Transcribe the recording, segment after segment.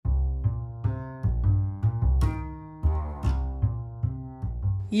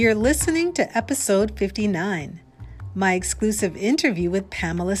You're listening to episode 59, my exclusive interview with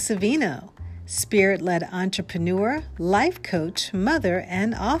Pamela Savino, spirit-led entrepreneur, life coach, mother,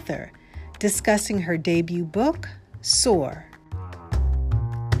 and author, discussing her debut book, Soar.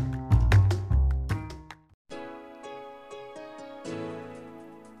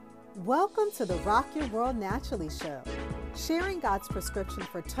 Welcome to the Rock Your World Naturally show, sharing God's prescription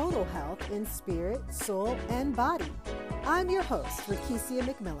for total health in spirit, soul, and body. I'm your host, Rakesia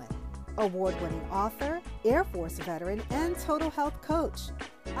McMillan, award-winning author, Air Force veteran, and total health coach.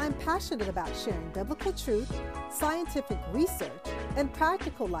 I'm passionate about sharing biblical truth, scientific research, and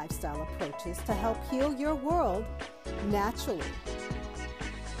practical lifestyle approaches to help heal your world naturally.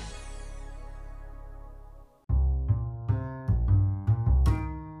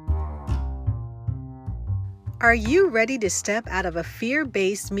 Are you ready to step out of a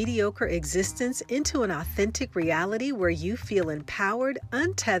fear-based, mediocre existence into an authentic reality where you feel empowered,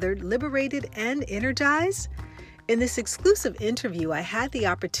 untethered, liberated, and energized? In this exclusive interview, I had the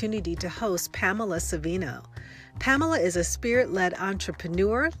opportunity to host Pamela Savino. Pamela is a spirit-led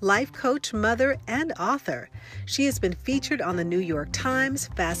entrepreneur, life coach, mother, and author. She has been featured on the New York Times,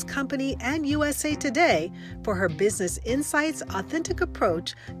 Fast Company, and USA Today for her business insights, authentic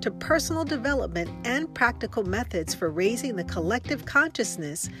approach to personal development, and practical methods for raising the collective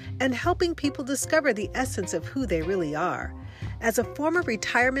consciousness and helping people discover the essence of who they really are. As a former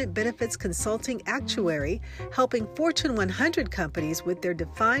retirement benefits consulting actuary, helping Fortune 100 companies with their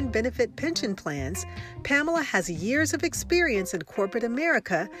defined benefit pension plans, Pamela has years of experience in corporate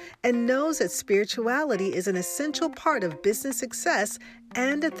America and knows that spirituality is an essential part of business success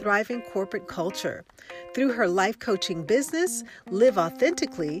and a thriving corporate culture. Through her life coaching business, Live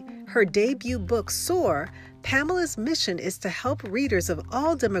Authentically, her debut book, Soar, Pamela's mission is to help readers of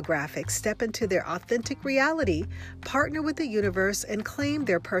all demographics step into their authentic reality, partner with the universe, and claim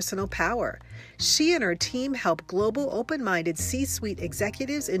their personal power. She and her team help global open-minded C-suite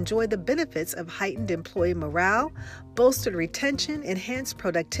executives enjoy the benefits of heightened employee morale, bolstered retention, enhanced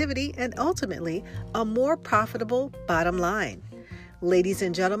productivity, and ultimately, a more profitable bottom line. Ladies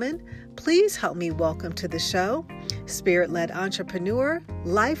and gentlemen, please help me welcome to the show spirit-led entrepreneur,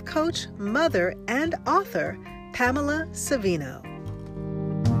 life coach, mother, and author, Pamela Savino.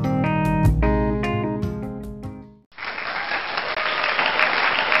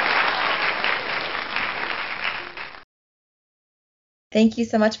 Thank you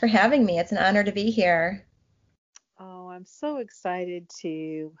so much for having me. It's an honor to be here. Oh, I'm so excited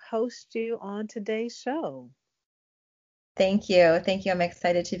to host you on today's show. Thank you. Thank you. I'm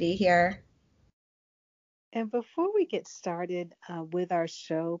excited to be here. And before we get started with our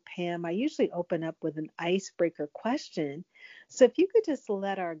show, Pam, I usually open up with an icebreaker question. So if you could just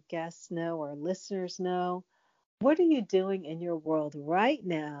let our guests know, our listeners know, what are you doing in your world right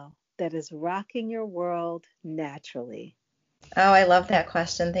now that is rocking your world naturally? Oh, I love that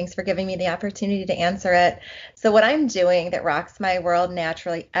question. Thanks for giving me the opportunity to answer it. So what I'm doing that rocks my world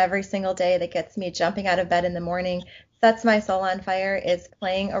naturally every single day, that gets me jumping out of bed in the morning, sets my soul on fire, is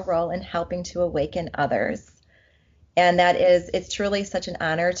playing a role in helping to awaken others. And it's truly such an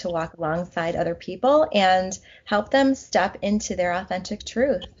honor to walk alongside other people and help them step into their authentic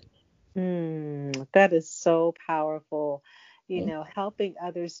truth. That is so powerful. Helping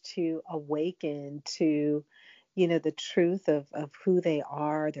others to awaken to, the truth of who they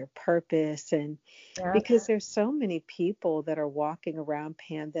are, their purpose. And because there's so many people that are walking around,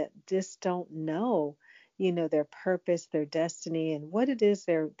 Pam, that just don't know, their purpose, their destiny, and what it is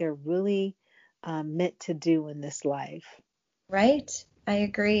they're really meant to do in this life. Right. I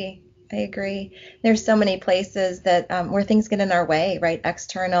agree. There's so many places that where things get in our way, right?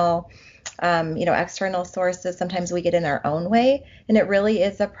 External sources. Sometimes we get in our own way, and it really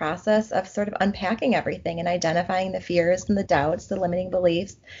is a process of sort of unpacking everything and identifying the fears and the doubts, the limiting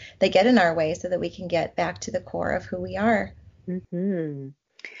beliefs that get in our way so that we can get back to the core of who we are. Mm-hmm.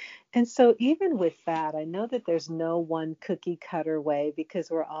 And so even with that, I know that there's no one cookie cutter way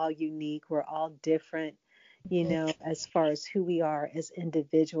because we're all unique. We're all different, as far as who we are as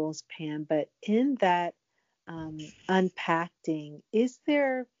individuals, Pam. But in that unpacking, is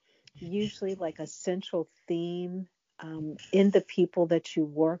there usually like a central theme in the people that you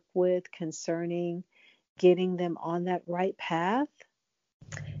work with concerning getting them on that right path?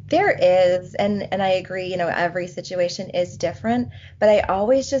 There is, and I agree, every situation is different, but I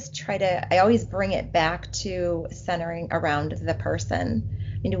always bring it back to centering around the person.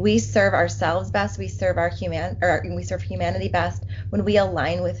 We serve ourselves best, we serve humanity best when we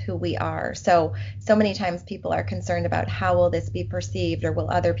align with who we are. So many times people are concerned about how will this be perceived, or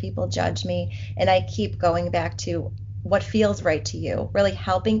will other people judge me? And I keep going back to, what feels right to you, really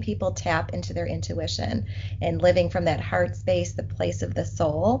helping people tap into their intuition and living from that heart space, the place of the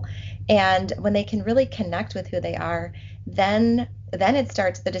soul. And when they can really connect with who they are, then it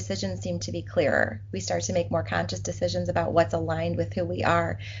starts, the decisions seem to be clearer. We start to make more conscious decisions about what's aligned with who we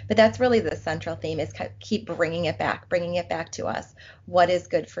are. But that's really the central theme, is keep bringing it back to us. What is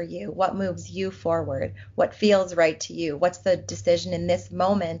good for you? What moves you forward? What feels right to you? What's the decision in this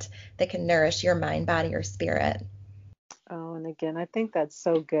moment that can nourish your mind, body, or spirit? Oh, and again, I think that's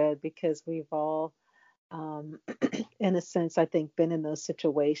so good because we've all, um, in a sense, I think, been in those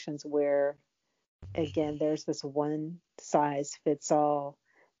situations where, again, there's this one size fits all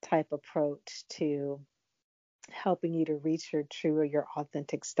type approach to helping you to reach your true or your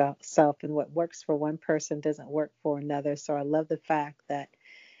authentic self. And what works for one person doesn't work for another. So I love the fact that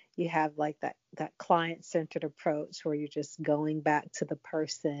you have like that client centered approach where you're just going back to the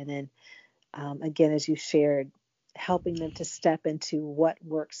person. And again, as you shared, helping them to step into what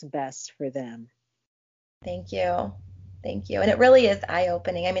works best for them. Thank you. Thank you. And it really is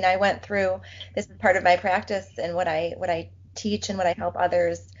eye-opening. I mean, I went through, this is part of my practice and what I teach and what I help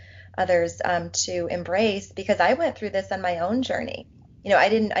others to embrace, because I went through this on my own journey. I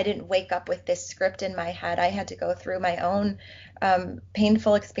didn't wake up with this script in my head. I had to go through my own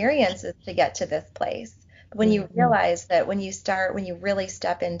painful experiences to get to this place. But when you realize that, when you really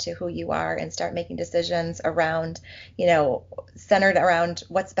step into who you are and start making decisions around, centered around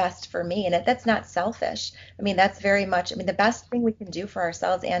what's best for me, and that's not selfish. I mean, that's very much, I mean, the best thing we can do for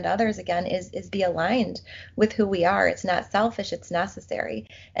ourselves and others, again, is be aligned with who we are. It's not selfish, it's necessary.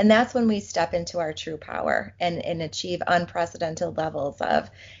 And that's when we step into our true power and achieve unprecedented levels of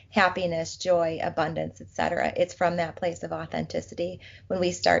happiness, joy, abundance, etc. It's from that place of authenticity when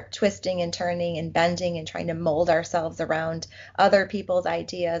we start twisting and turning and bending and trying to mold ourselves around other people's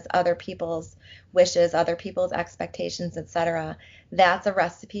ideas, other people's wishes, other people's expectations, etc. That's a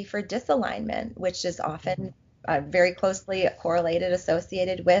recipe for disalignment, which is often very closely correlated,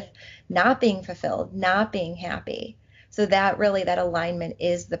 associated with not being fulfilled, not being happy. So that alignment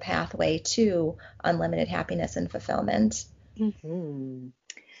is the pathway to unlimited happiness and fulfillment. Mm-hmm.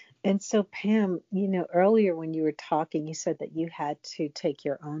 And so, Pam, earlier when you were talking, you said that you had to take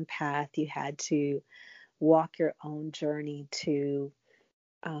your own path, you had to walk your own journey to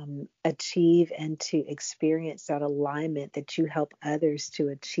achieve and to experience that alignment that you help others to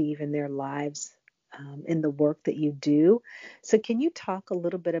achieve in their lives, in the work that you do. So, can you talk a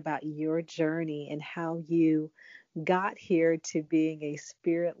little bit about your journey and how you got here to being a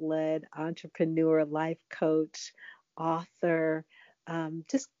spirit-led entrepreneur, life coach, author?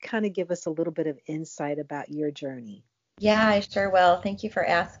 Just kind of give us a little bit of insight about your journey. Yeah, I sure will. Thank you for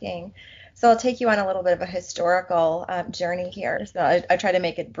asking. So I'll take you on a little bit of a historical journey here. So I try to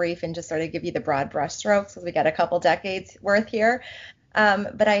make it brief and just sort of give you the broad brushstrokes, because we got a couple decades worth here.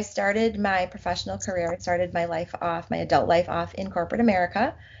 But I started my professional career, I started my adult life off in corporate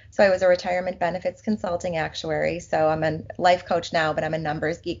America. So I was a retirement benefits consulting actuary. So I'm a life coach now, but I'm a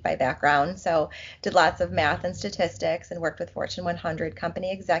numbers geek by background. So did lots of math and statistics and worked with Fortune 100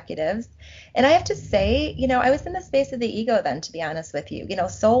 company executives. And I have to say, I was in the space of the ego then, to be honest with you.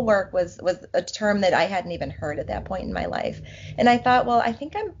 Soul work was a term that I hadn't even heard at that point in my life. And I thought, well, I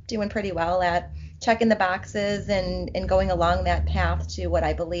think I'm doing pretty well at checking the boxes and going along that path to what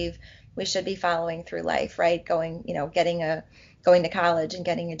I believe we should be following through life, right? Going to college and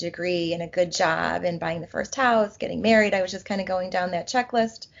getting a degree and a good job and buying the first house, getting married. I was just kind of going down that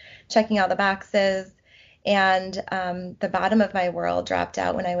checklist, checking all the boxes. And the bottom of my world dropped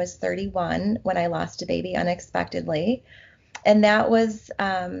out when I was 31, when I lost a baby unexpectedly. And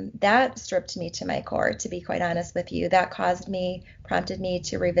that stripped me to my core, to be quite honest with you. That prompted me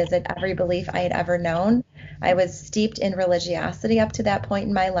to revisit every belief I had ever known. I was steeped in religiosity up to that point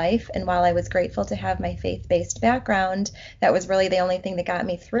in my life. And while I was grateful to have my faith-based background, that was really the only thing that got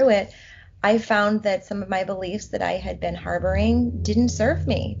me through it. I found that some of my beliefs that I had been harboring didn't serve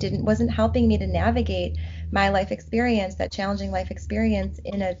me, wasn't helping me to navigate my life experience, that challenging life experience,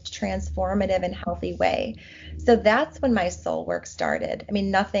 in a transformative and healthy way. So that's when my soul work started. I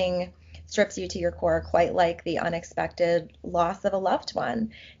mean, nothing strips you to your core quite like the unexpected loss of a loved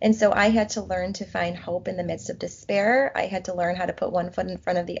one. And so I had to learn to find hope in the midst of despair. I had to learn how to put one foot in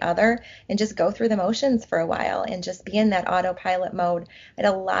front of the other and just go through the motions for a while and just be in that autopilot mode. I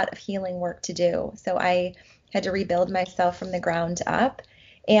had a lot of healing work to do. So I had to rebuild myself from the ground up.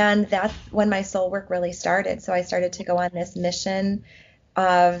 And that's when my soul work really started. So I started to go on this mission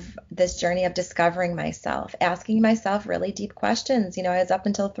of this journey of discovering myself, asking myself really deep questions. I was up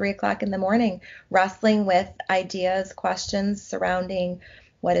until 3 o'clock in the morning wrestling with ideas, questions surrounding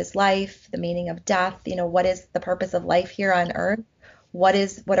what is life, the meaning of death, what is the purpose of life here on earth? What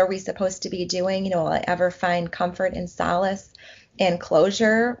are we supposed to be doing? Will I ever find comfort and solace and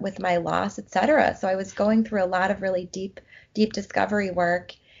closure with my loss, etc. So I was going through a lot of really deep discovery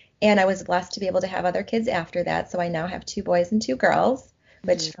work, and I was blessed to be able to have other kids after that. So I now have 2 boys and 2 girls,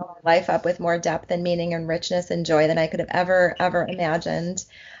 which fill my life up with more depth and meaning and richness and joy than I could have ever imagined.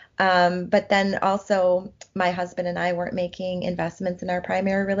 But then also, my husband and I weren't making investments in our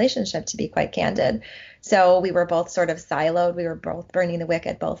primary relationship, to be quite candid. So we were both sort of siloed. We were both burning the wick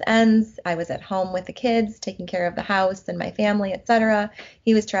at both ends. I was at home with the kids, taking care of the house and my family, etc.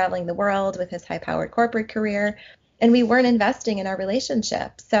 He was traveling the world with his high-powered corporate career, and we weren't investing in our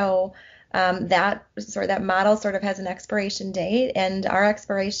relationship. So that model sort of has an expiration date, and our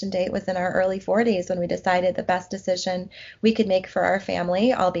expiration date was in our early 40s when we decided the best decision we could make for our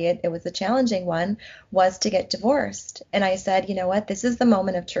family, albeit it was a challenging one, was to get divorced. And I said, you know what, this is the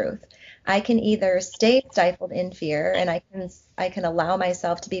moment of truth. I can either stay stifled in fear, and I can allow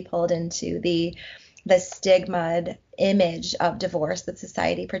myself to be pulled into the stigma image of divorce that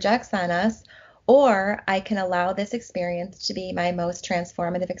society projects on us, or I can allow this experience to be my most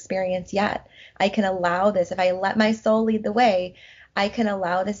transformative experience yet. I can allow this, if I let my soul lead the way, I can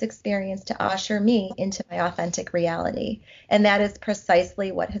allow this experience to usher me into my authentic reality. And that is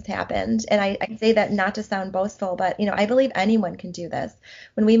precisely what has happened. And I say that not to sound boastful, but I believe anyone can do this.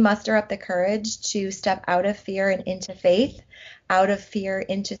 When we muster up the courage to step out of fear and into faith, out of fear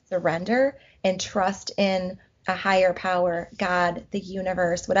into surrender, and trust in a higher power, God, the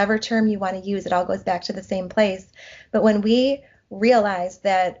universe, whatever term you want to use, it all goes back to the same place. But when we realize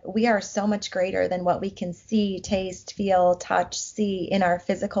that we are so much greater than what we can see, taste, feel, touch, see in our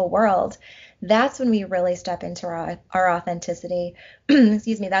physical world, that's when we really step into our authenticity.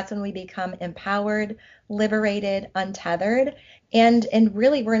 Excuse me. That's when we become empowered, liberated, untethered, and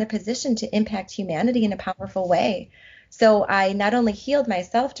really we're in a position to impact humanity in a powerful way. So I not only healed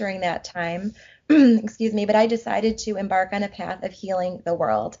myself during that time, excuse me, but I decided to embark on a path of healing the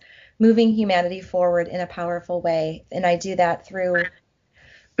world, moving humanity forward in a powerful way. And I do that through,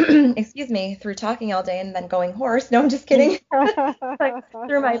 excuse me, through talking all day and then going hoarse. No, I'm just kidding. Like,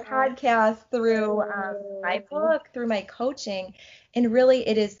 through my podcast, through my book, through my coaching. And really,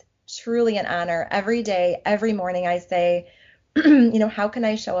 it is truly an honor. Every day, every morning, I say, how can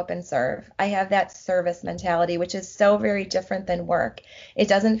I show up and serve? I have that service mentality, which is so very different than work. It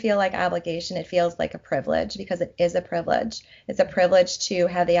doesn't feel like obligation. It feels like a privilege, because it is a privilege. It's a privilege to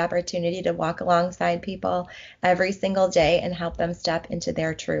have the opportunity to walk alongside people every single day and help them step into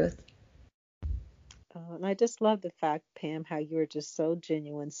their truth. And I just love the fact, Pam, how you are just so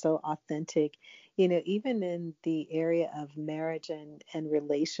genuine, so authentic, even in the area of marriage and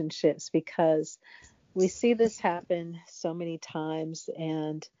relationships, because we see this happen so many times,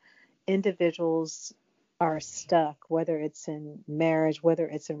 and individuals are stuck, whether it's in marriage, whether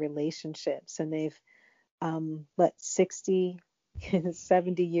it's in relationships, and they've let 60,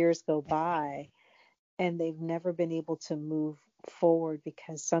 70 years go by, and they've never been able to move forward,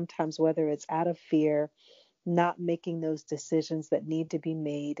 because sometimes, whether it's out of fear, not making those decisions that need to be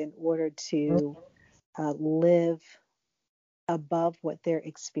made in order to live above what they're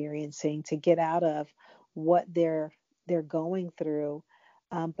experiencing, to get out of what they're going through,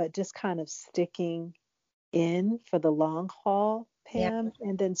 but just kind of sticking in for the long haul, Pam. Yeah.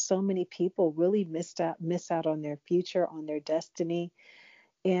 And then so many people really miss out on their future, on their destiny.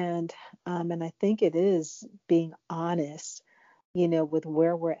 And I think it is being honest, with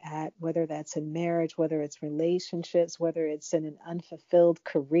where we're at, whether that's in marriage, whether it's relationships, whether it's in an unfulfilled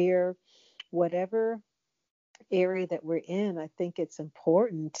career, whatever area that we're in. I think it's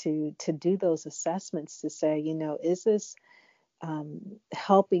important to do those assessments to say, is this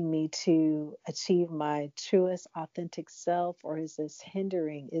helping me to achieve my truest authentic self, or is this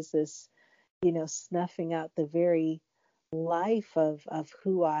hindering? Is this, snuffing out the very life of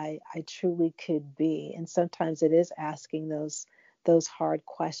who I truly could be? And sometimes it is asking those hard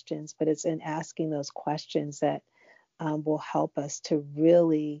questions, but it's in asking those questions that will help us to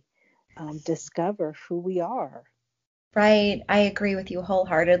really discover who we are. Right. I agree with you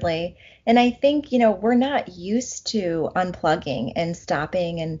wholeheartedly. And I think, we're not used to unplugging and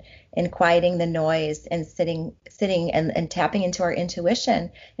stopping and quieting the noise and sitting and tapping into our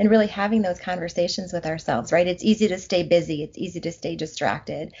intuition and really having those conversations with ourselves, right? It's easy to stay busy. It's easy to stay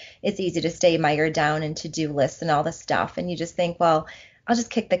distracted. It's easy to stay mired down in to-do lists and all this stuff. And you just think, well, I'll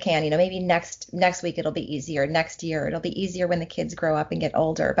just kick the can, maybe next week it'll be easier. Next year it'll be easier when the kids grow up and get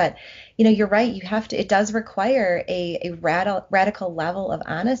older. But, you're right. It does require a radical level of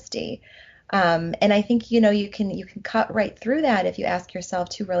honesty. And I think, you can cut right through that if you ask yourself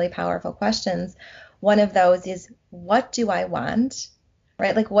two really powerful questions. One of those is, what do I want?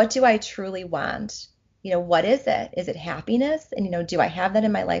 Right? Like, what do I truly want? What is it? Is it happiness? And, do I have that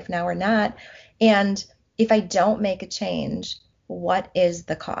in my life now or not? And if I don't make a change, what is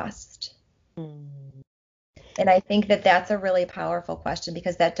the cost? Mm. And I think that that's a really powerful question,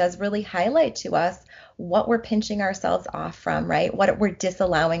 because that does really highlight to us what we're pinching ourselves off from, right? What we're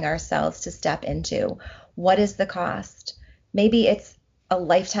disallowing ourselves to step into. What is the cost? Maybe it's a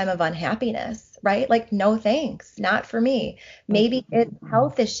lifetime of unhappiness, right? Like, no thanks, not for me. Maybe it's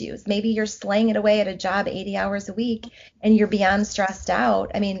health issues. Maybe you're slaying it away at a job 80 hours a week and you're beyond stressed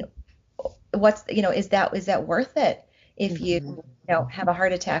out. I mean, is that worth it if you have a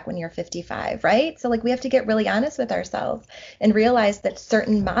heart attack when you're 55, right? So, like, we have to get really honest with ourselves and realize that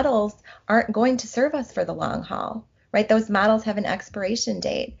certain models aren't going to serve us for the long haul, right? Those models have an expiration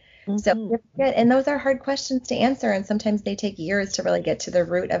date. So, and those are hard questions to answer, and sometimes they take years to really get to the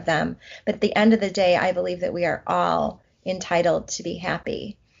root of them. But at the end of the day, I believe that we are all entitled to be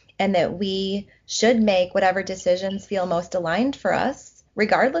happy, and that we should make whatever decisions feel most aligned for us,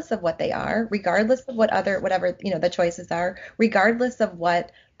 regardless of what they are, regardless of whatever, the choices are, regardless of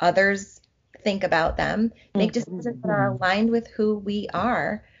what others think about them. Make decisions that are aligned with who we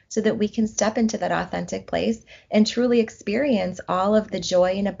are, so that we can step into that authentic place and truly experience all of the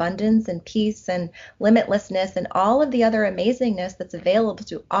joy and abundance and peace and limitlessness and all of the other amazingness that's available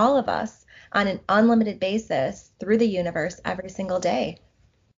to all of us on an unlimited basis through the universe every single day.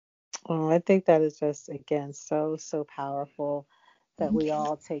 Oh, I think that is just, again, so, so powerful that we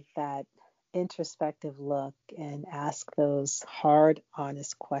all take that introspective look and ask those hard,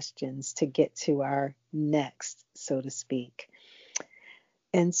 honest questions to get to our next, so to speak.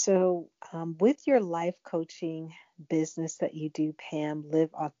 And so, with your life coaching business that you do, Pam,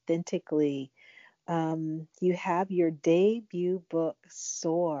 Live Authentically, you have your debut book,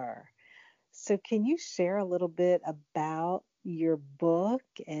 Soar. So, can you share a little bit about your book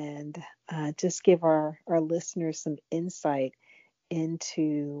and just give our listeners some insight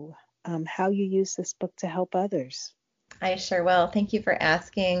into how you use this book to help others? I sure will. Thank you for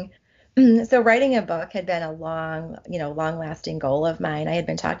asking. So, writing a book had been a long lasting goal of mine. I had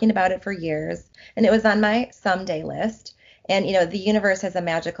been talking about it for years, and it was on my someday list. And, the universe has a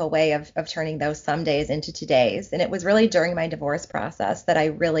magical way of turning those somedays into todays. And it was really during my divorce process that I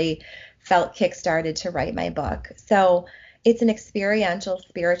really felt kickstarted to write my book. So, it's an experiential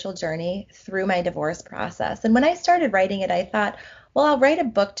spiritual journey through my divorce process. And when I started writing it, I thought, well, I'll write a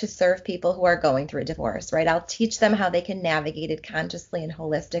book to serve people who are going through a divorce, right? I'll teach them how they can navigate it consciously and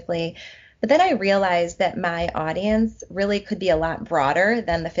holistically. But then I realized that my audience really could be a lot broader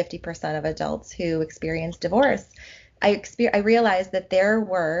than the 50% of adults who experience divorce. I realized that there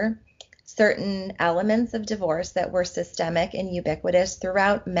were certain elements of divorce that were systemic and ubiquitous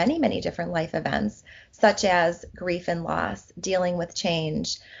throughout many, many different life events, such as grief and loss, dealing with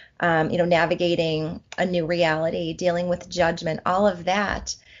change, navigating a new reality, dealing with judgment, all of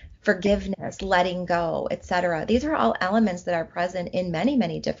that, forgiveness, letting go, etc. These are all elements that are present in many,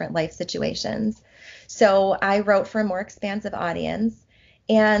 many different life situations. So I wrote for a more expansive audience.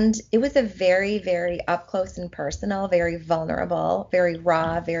 And it was a very, very up close and personal, very vulnerable, very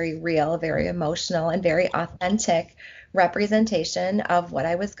raw, very real, very emotional, and very authentic representation of what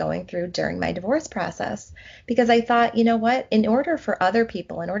I was going through during my divorce process. Because I thought, you know what, in order for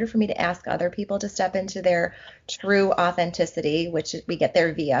me to ask other people to step into their true authenticity, which we get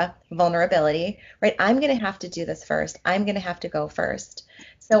there via vulnerability, right? I'm going to have to do this first. I'm going to have to go first.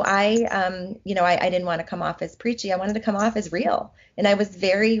 So I didn't want to come off as preachy. I wanted to come off as real. And I was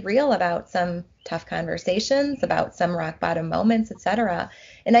very real about some tough conversations, about some rock bottom moments, etc.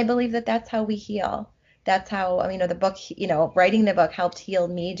 And I believe that that's how we heal. That's how, the book, writing the book helped heal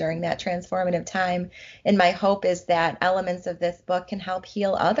me during that transformative time. And my hope is that elements of this book can help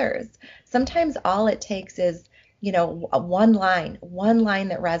heal others. Sometimes all it takes is, one line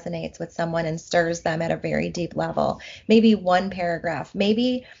that resonates with someone and stirs them at a very deep level. Maybe one paragraph,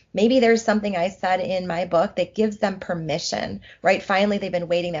 maybe there's something I said in my book that gives them permission, right? Finally, they've been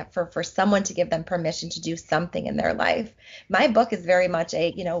waiting that for someone to give them permission to do something in their life. My book is very much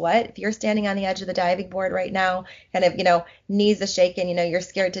if you're standing on the edge of the diving board right now, kind of, knees are shaking, you're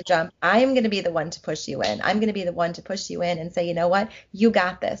scared to jump, I'm going to be the one to push you in. I'm going to be the one to push you in and say, you know what, you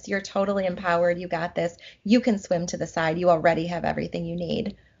got this. You're totally empowered. You got this. You can swim to the side. You already have everything you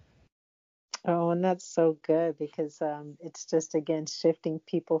need. Oh, and that's so good, because it's just, again, shifting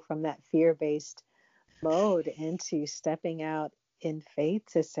people from that fear-based mode into stepping out in faith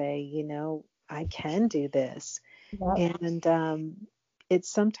to say, I can do this. Yep. And it's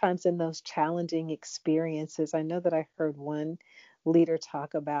sometimes in those challenging experiences. I know that I heard one leader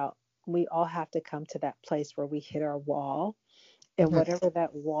talk about we all have to come to that place where we hit our wall. And Mhm. whatever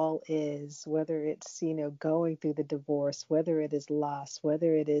that wall is, whether it's, going through the divorce, whether it is loss,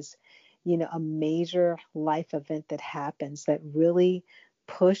 whether it is, a major life event that happens that really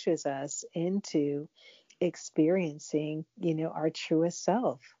pushes us into experiencing, our truest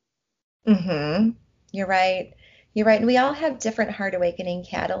self. Mm-hmm. You're right. You're right. And we all have different heart awakening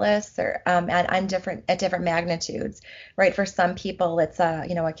catalysts or on different at different magnitudes, right? For some people, it's a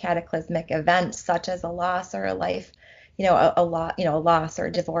cataclysmic event such as a loss or a life, a loss or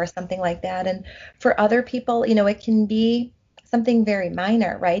a divorce, something like that. And for other people, it can be something very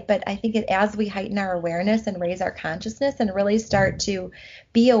minor, right? But I think as we heighten our awareness and raise our consciousness and really start to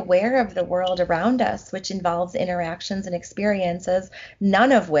be aware of the world around us, which involves interactions and experiences,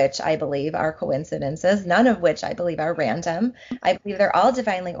 none of which I believe are coincidences, none of which I believe are random. I believe they're all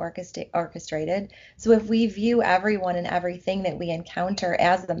divinely orchestrated. So if we view everyone and everything that we encounter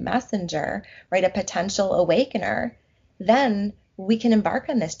as a messenger, right, a potential awakener, then we can embark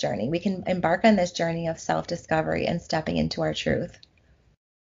on this journey. We can embark on this journey of self-discovery and stepping into our truth.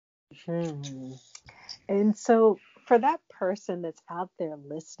 Hmm. And so, for that person that's out there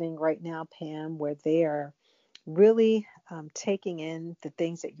listening right now, Pam, where they are really taking in the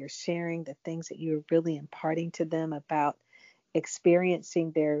things that you're sharing, the things that you're really imparting to them about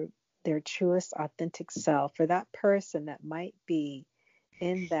experiencing their truest authentic self, for that person that might be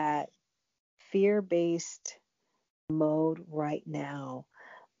in that fear-based mode right now,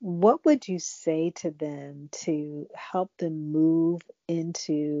 what would you say to them to help them move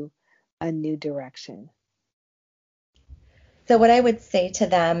into a new direction? So what I would say to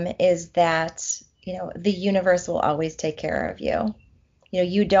them is that, the universe will always take care of you.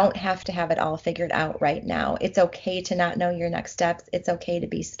 You don't have to have it all figured out right now. It's okay to not know your next steps. It's okay to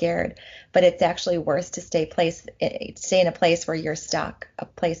be scared, but it's actually worse to stay in a place where you're stuck, a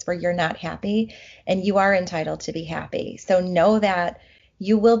place where you're not happy, and you are entitled to be happy. So know that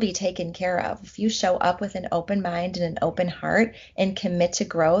you will be taken care of. If you show up with an open mind and an open heart and commit to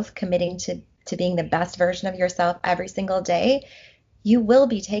growth, committing to being the best version of yourself every single day, you will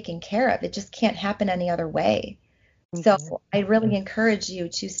be taken care of. It just can't happen any other way. So Mhm. I really encourage you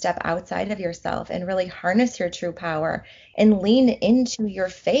to step outside of yourself and really harness your true power and lean into your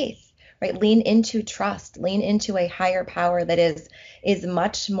faith, right? Lean into trust, lean into a higher power that is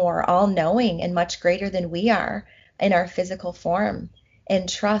much more all-knowing and much greater than we are in our physical form. And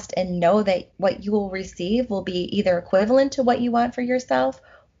trust and know that what you will receive will be either equivalent to what you want for yourself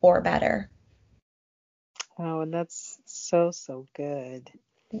or better. Oh, and that's so, so good.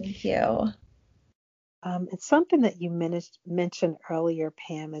 Thank you. It's something that you mentioned earlier,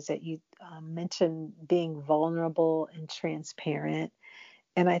 Pam, is that you mentioned being vulnerable and transparent.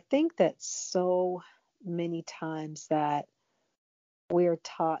 And I think that so many times that we're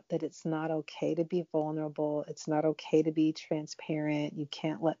taught that it's not okay to be vulnerable, it's not okay to be transparent, you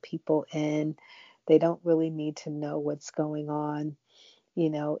can't let people in. They don't really need to know what's going on,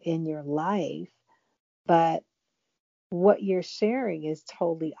 in your life. But what you're sharing is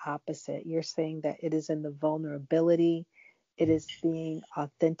totally opposite. You're saying that it is in the vulnerability, it is being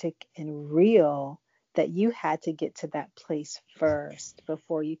authentic and real, that you had to get to that place first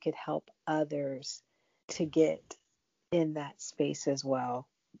before you could help others to get in that space as well.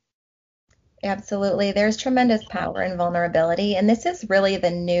 Absolutely. There's tremendous power in vulnerability. And this is really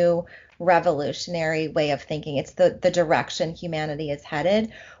the new revolutionary way of thinking. It's the direction humanity is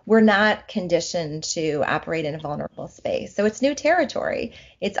headed. We're not conditioned to operate in a vulnerable space. So it's new territory.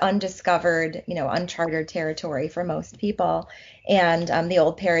 It's undiscovered, uncharted territory for most people. And the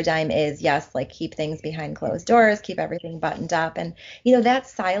old paradigm is, yes, like keep things behind closed doors, keep everything buttoned up. And, that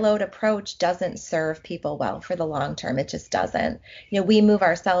siloed approach doesn't serve people well for the long term. It just doesn't. We move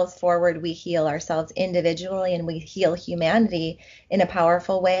ourselves forward, we heal ourselves individually, and we heal humanity in a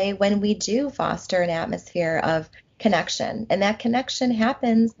powerful way when we do foster an atmosphere of connection. And that connection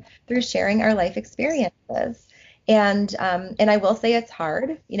happens through sharing our life experiences. And I will say it's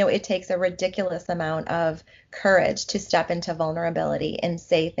hard. It takes a ridiculous amount of courage to step into vulnerability and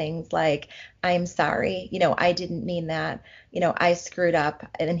say things like, I'm sorry, I didn't mean that, I screwed up,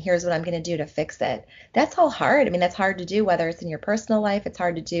 and here's what I'm going to do to fix it. That's all hard. I mean, that's hard to do, whether it's in your personal life, it's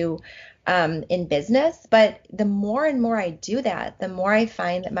hard to do in business. But the more and more I do that, the more I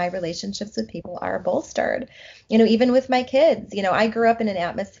find that my relationships with people are bolstered. Even with my kids, I grew up in an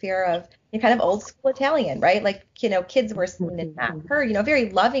atmosphere of kind of old school Italian, right? Like, kids were seen and not heard, very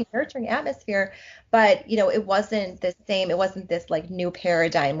loving, nurturing atmosphere. But, it wasn't the same. It wasn't this like new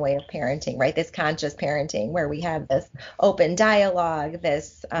paradigm way of parenting, right? This conscious parenting where we have this open dialogue,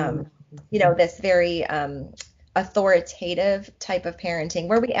 this very authoritative type of parenting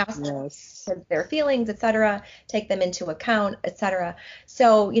where we ask Yes. their feelings, et cetera, take them into account, et cetera.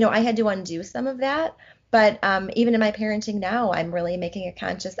 So, I had to undo some of that. But even in my parenting now, I'm really making a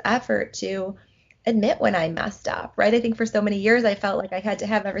conscious effort to admit when I messed up, right? I think for so many years I felt like I had to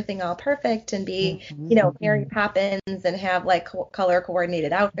have everything all perfect and be, Mary Poppins and have like color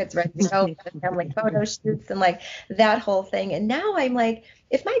coordinated outfits ready to go for the family photo shoots and like that whole thing. And now I'm like,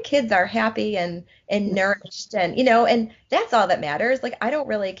 if my kids are happy and nourished and that's all that matters. Like I don't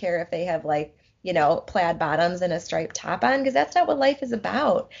really care if they have like, plaid bottoms and a striped top on because that's not what life is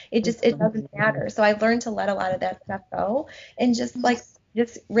about. It doesn't matter. So I've learned to let a lot of that stuff go and just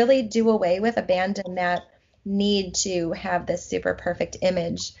really do away with, abandon that need to have this super perfect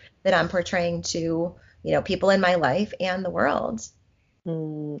image that I'm portraying to, people in my life and the world.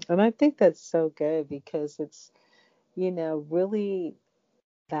 And I think that's so good because it's, really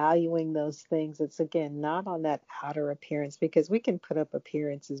valuing those things. It's again not on that outer appearance because we can put up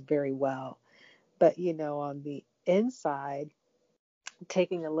appearances very well, but on the inside,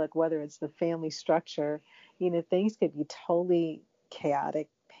 taking a look, whether it's the family structure, things could be totally chaotic,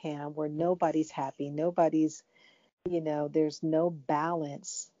 Pam, where nobody's happy, there's no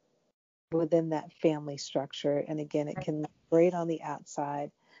balance within that family structure. And again, it can look great on the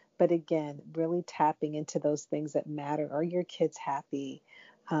outside, but again, really tapping into those things that matter. Are your kids happy?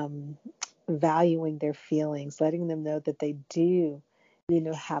 Valuing their feelings, letting them know that they do,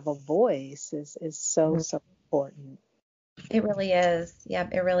 have a voice is so, so important. It really is.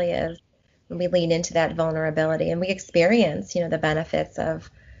 Yep, it really is. When we lean into that vulnerability and we experience, the benefits of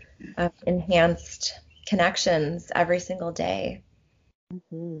enhanced connections every single day.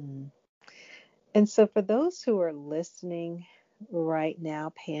 Mm-hmm. And so for those who are listening right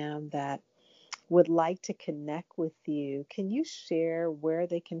now, Pam, that would like to connect with you, can you share where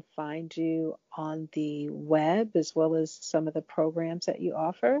they can find you on the web as well as some of the programs that you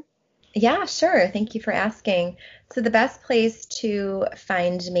offer? Yeah, sure. Thank you for asking. So the best place to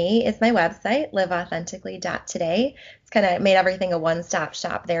find me is my website, liveauthentically.today. It's kind of made everything a one-stop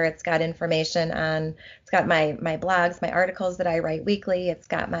shop there. It's got my blogs, my articles that I write weekly. It's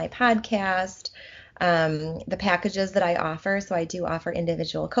got my podcast, the packages that I offer. So I do offer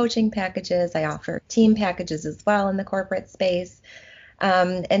individual coaching packages. I offer team packages as well in the corporate space.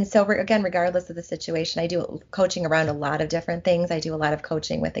 And so, again, regardless of the situation, I do coaching around a lot of different things. I do a lot of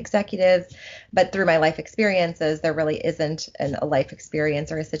coaching with executives, but through my life experiences, there really isn't a life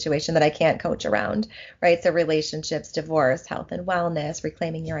experience or a situation that I can't coach around, right? So relationships, divorce, health and wellness,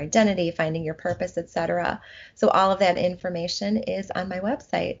 reclaiming your identity, finding your purpose, etc. So all of that information is on my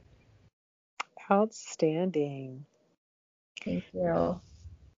website. Outstanding. Thank you.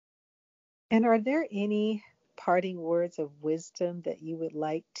 And are there any parting words of wisdom that you would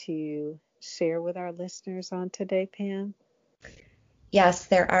like to share with our listeners on today, Pam? Yes,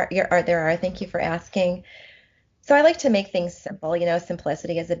 there are. Thank you for asking. So I like to make things simple.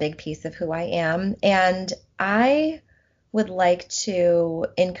 Simplicity is a big piece of who I am. And I would like to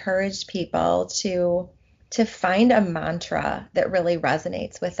encourage people to find a mantra that really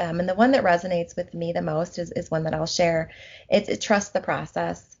resonates with them. And the one that resonates with me the most is one that I'll share. It's trust the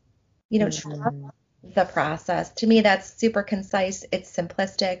process. Trust the process. To me, that's super concise. It's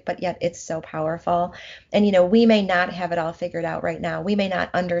simplistic, but yet it's so powerful. And, we may not have it all figured out right now. We may not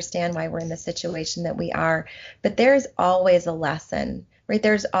understand why we're in the situation that we are, but there's always a lesson, right?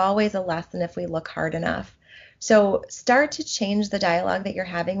 There's always a lesson if we look hard enough. So start to change the dialogue that you're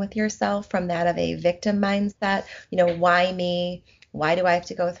having with yourself from that of a victim mindset, why me? Why do I have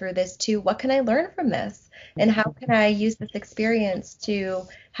to go through this? To what can I learn from this? And how can I use this experience to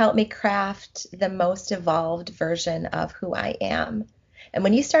help me craft the most evolved version of who I am? And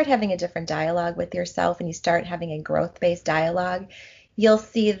when you start having a different dialogue with yourself and you start having a growth-based dialogue, you'll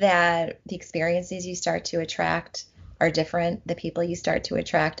see that the experiences you start to attract are different. The people you start to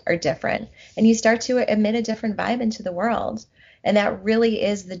attract are different. And you start to emit a different vibe into the world. And that really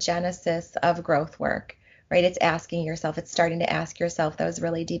is the genesis of growth work, right? It's starting to ask yourself those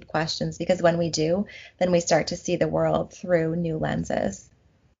really deep questions, because when we do, then we start to see the world through new lenses.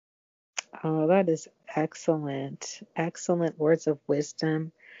 Oh, that is excellent. Excellent words of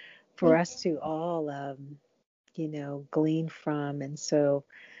wisdom for us to all, glean from. And so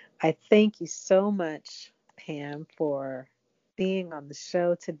I thank you so much, Pam, for being on the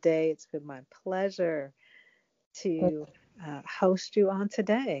show today. It's been my pleasure to host you on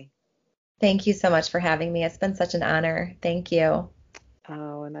today. Thank you so much for having me. It's been such an honor. Thank you.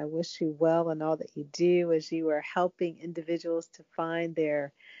 Oh, and I wish you well in all that you do as you are helping individuals to find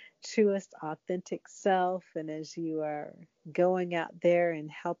their truest, authentic self, and as you are going out there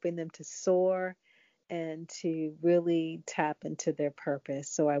and helping them to soar and to really tap into their purpose.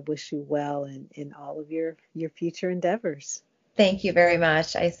 So I wish you well in all of your future endeavors. Thank you very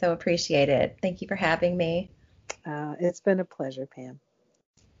much. I so appreciate it. Thank you for having me. It's been a pleasure, Pam.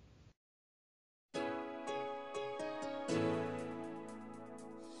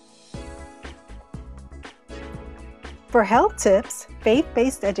 For health tips,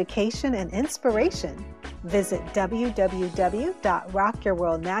 faith-based education, and inspiration, visit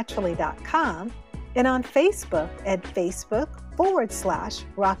www.rockyourworldnaturally.com and on Facebook at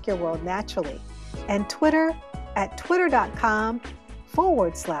Facebook.com/rockyourworldnaturally and Twitter at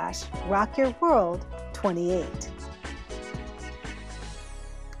twitter.com/rockyourworld28.